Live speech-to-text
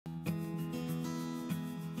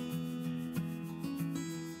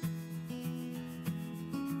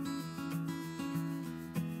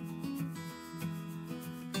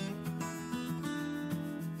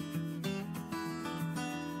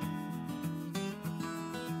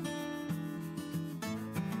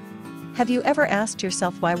Have you ever asked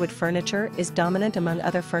yourself why wood furniture is dominant among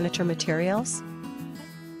other furniture materials?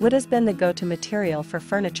 Wood has been the go-to material for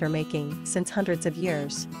furniture making since hundreds of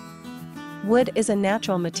years. Wood is a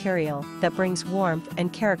natural material that brings warmth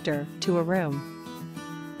and character to a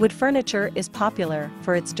room. Wood furniture is popular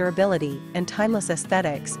for its durability and timeless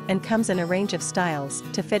aesthetics and comes in a range of styles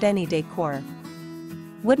to fit any decor.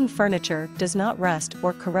 Wooden furniture does not rust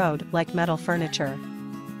or corrode like metal furniture.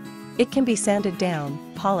 It can be sanded down,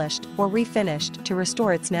 polished, or refinished to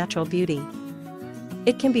restore its natural beauty.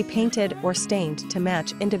 It can be painted or stained to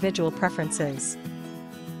match individual preferences.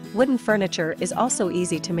 Wooden furniture is also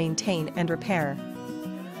easy to maintain and repair.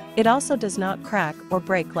 It also does not crack or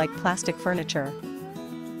break like plastic furniture.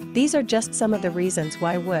 These are just some of the reasons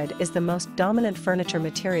why wood is the most dominant furniture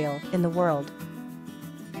material in the world.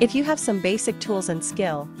 If you have some basic tools and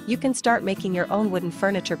skill, you can start making your own wooden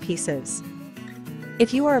furniture pieces.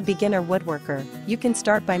 If you are a beginner woodworker, you can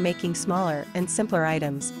start by making smaller and simpler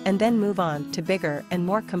items and then move on to bigger and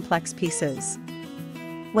more complex pieces.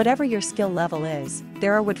 Whatever your skill level is,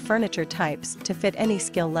 there are wood furniture types to fit any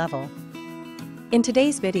skill level. In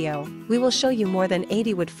today's video, we will show you more than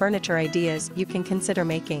 80 wood furniture ideas you can consider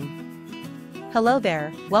making. Hello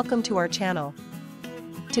there, welcome to our channel.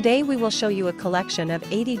 Today we will show you a collection of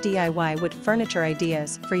 80 DIY wood furniture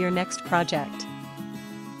ideas for your next project.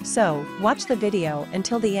 So, watch the video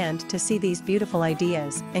until the end to see these beautiful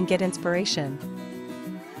ideas and get inspiration.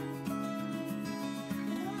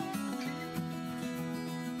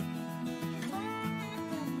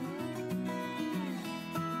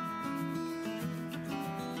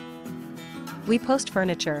 We post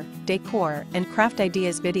furniture, decor, and craft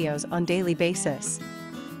ideas videos on daily basis.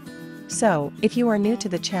 So, if you are new to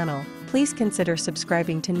the channel, please consider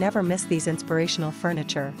subscribing to never miss these inspirational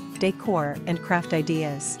furniture, decor, and craft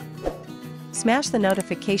ideas. Smash the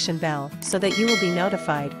notification bell so that you will be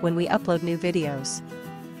notified when we upload new videos.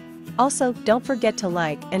 Also, don't forget to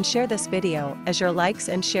like and share this video, as your likes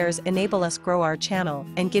and shares enable us grow our channel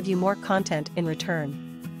and give you more content in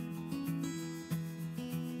return.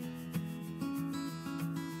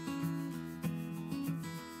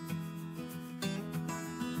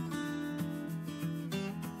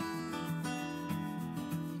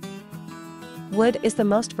 Wood is the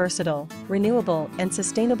most versatile, renewable, and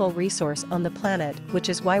sustainable resource on the planet, which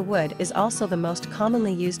is why wood is also the most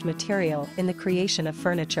commonly used material in the creation of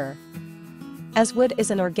furniture. As wood is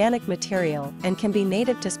an organic material and can be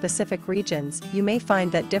native to specific regions, you may find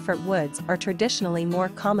that different woods are traditionally more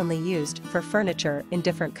commonly used for furniture in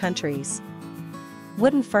different countries.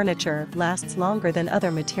 Wooden furniture lasts longer than other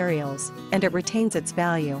materials, and it retains its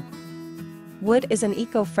value. Wood is an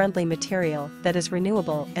eco-friendly material that is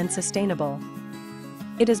renewable and sustainable.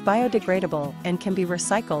 It is biodegradable and can be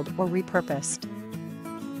recycled or repurposed.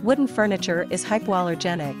 Wooden furniture is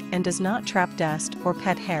hypoallergenic and does not trap dust or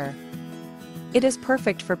pet hair. It is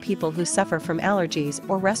perfect for people who suffer from allergies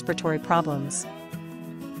or respiratory problems.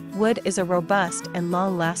 Wood is a robust and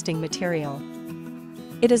long-lasting material.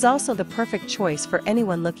 It is also the perfect choice for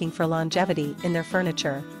anyone looking for longevity in their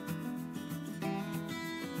furniture.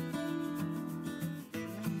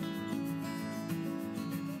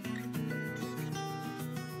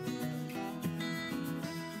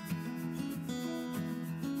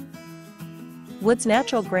 Wood's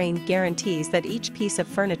natural grain guarantees that each piece of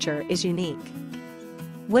furniture is unique.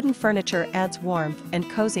 Wooden furniture adds warmth and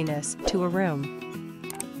coziness to a room.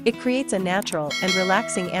 It creates a natural and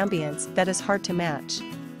relaxing ambience that is hard to match.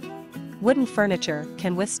 Wooden furniture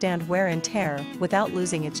can withstand wear and tear without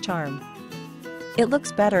losing its charm. It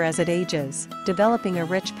looks better as it ages, developing a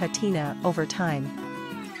rich patina over time.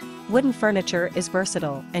 Wooden furniture is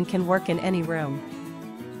versatile and can work in any room.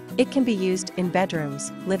 It can be used in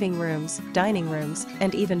bedrooms, living rooms, dining rooms,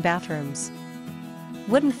 and even bathrooms.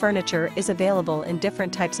 Wooden furniture is available in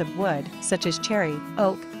different types of wood, such as cherry,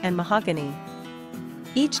 oak, and mahogany.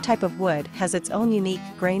 Each type of wood has its own unique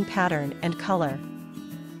grain pattern and color.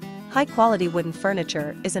 High-quality wooden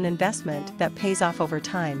furniture is an investment that pays off over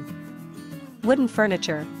time. Wooden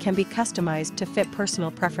furniture can be customized to fit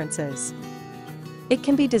personal preferences. It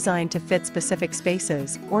can be designed to fit specific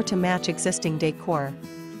spaces or to match existing decor.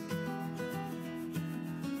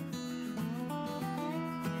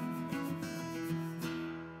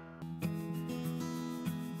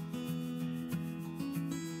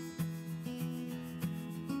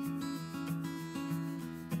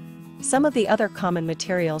 Some of the other common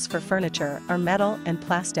materials for furniture are metal and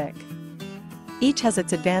plastic. Each has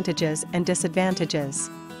its advantages and disadvantages.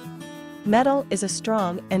 Metal is a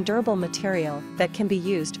strong and durable material that can be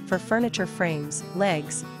used for furniture frames,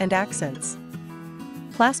 legs, and accents.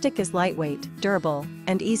 Plastic is lightweight, durable,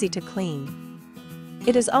 and easy to clean.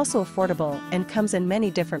 It is also affordable and comes in many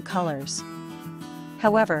different colors.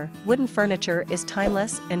 However, wooden furniture is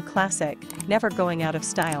timeless and classic, never going out of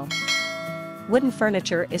style. Wooden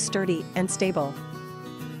furniture is sturdy and stable.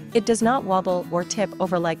 It does not wobble or tip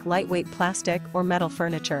over like lightweight plastic or metal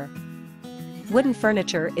furniture. Wooden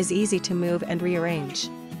furniture is easy to move and rearrange.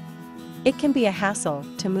 It can be a hassle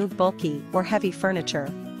to move bulky or heavy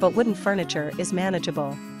furniture, but wooden furniture is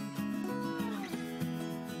manageable.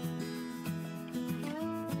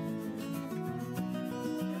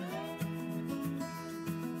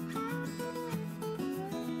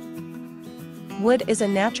 Wood is a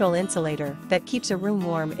natural insulator that keeps a room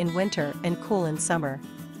warm in winter and cool in summer.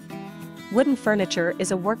 Wooden furniture is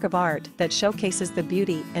a work of art that showcases the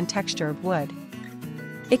beauty and texture of wood.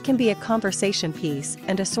 It can be a conversation piece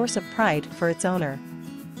and a source of pride for its owner.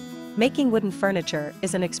 Making wooden furniture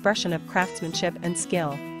is an expression of craftsmanship and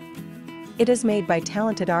skill. It is made by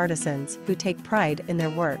talented artisans who take pride in their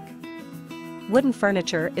work. Wooden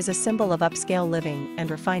furniture is a symbol of upscale living and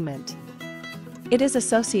refinement. It is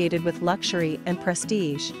associated with luxury and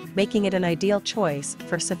prestige, making it an ideal choice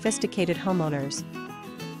for sophisticated homeowners.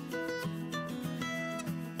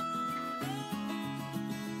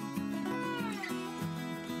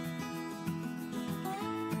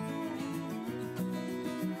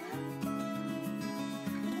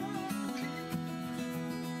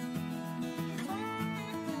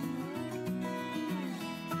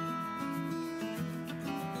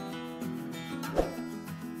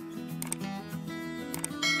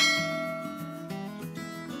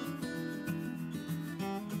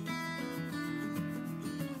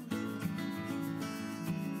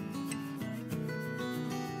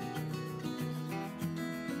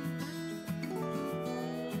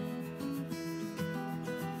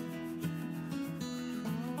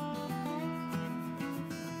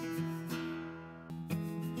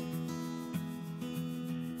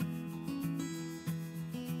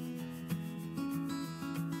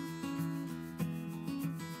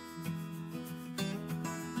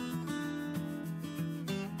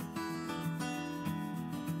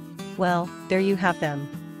 Well, there you have them.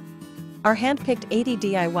 Our hand-picked 80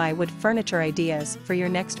 DIY wood furniture ideas for your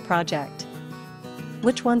next project.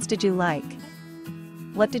 Which ones did you like?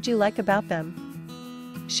 What did you like about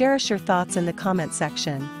them? Share us your thoughts in the comment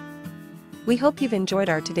section. We hope you've enjoyed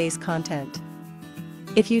our today's content.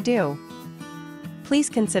 If you do, please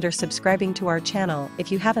consider subscribing to our channel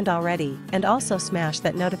if you haven't already, and also smash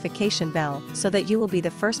that notification bell so that you will be the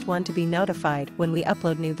first one to be notified when we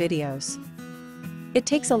upload new videos. It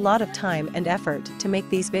takes a lot of time and effort to make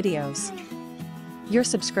these videos. Your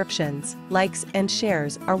subscriptions, likes, and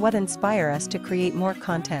shares are what inspire us to create more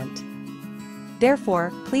content.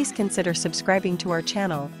 Therefore, please consider subscribing to our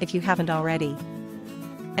channel if you haven't already.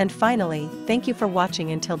 And finally, thank you for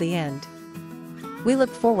watching until the end. We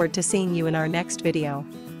look forward to seeing you in our next video.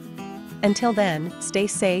 Until then, stay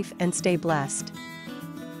safe and stay blessed.